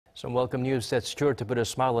Some welcome news that's sure to put a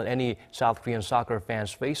smile on any South Korean soccer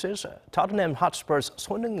fans' faces. Tottenham Hotspur's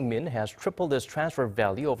Heung-min has tripled his transfer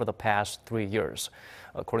value over the past 3 years.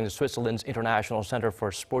 According to Switzerland's International Center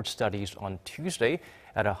for Sports Studies on Tuesday,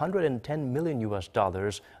 at $110 million,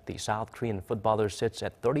 the South Korean footballer sits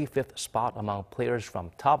at 35th spot among players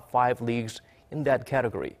from top 5 leagues in that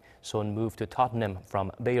category. Son moved to Tottenham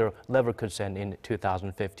from Bayer Leverkusen in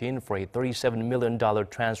 2015 for a $37 million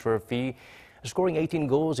transfer fee. Scoring 18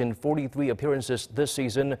 goals in 43 appearances this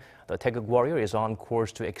season, the Taeguk Warrior is on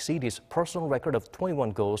course to exceed his personal record of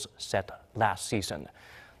 21 goals set last season.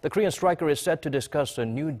 The Korean striker is set to discuss a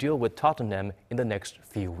new deal with Tottenham in the next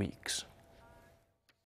few weeks.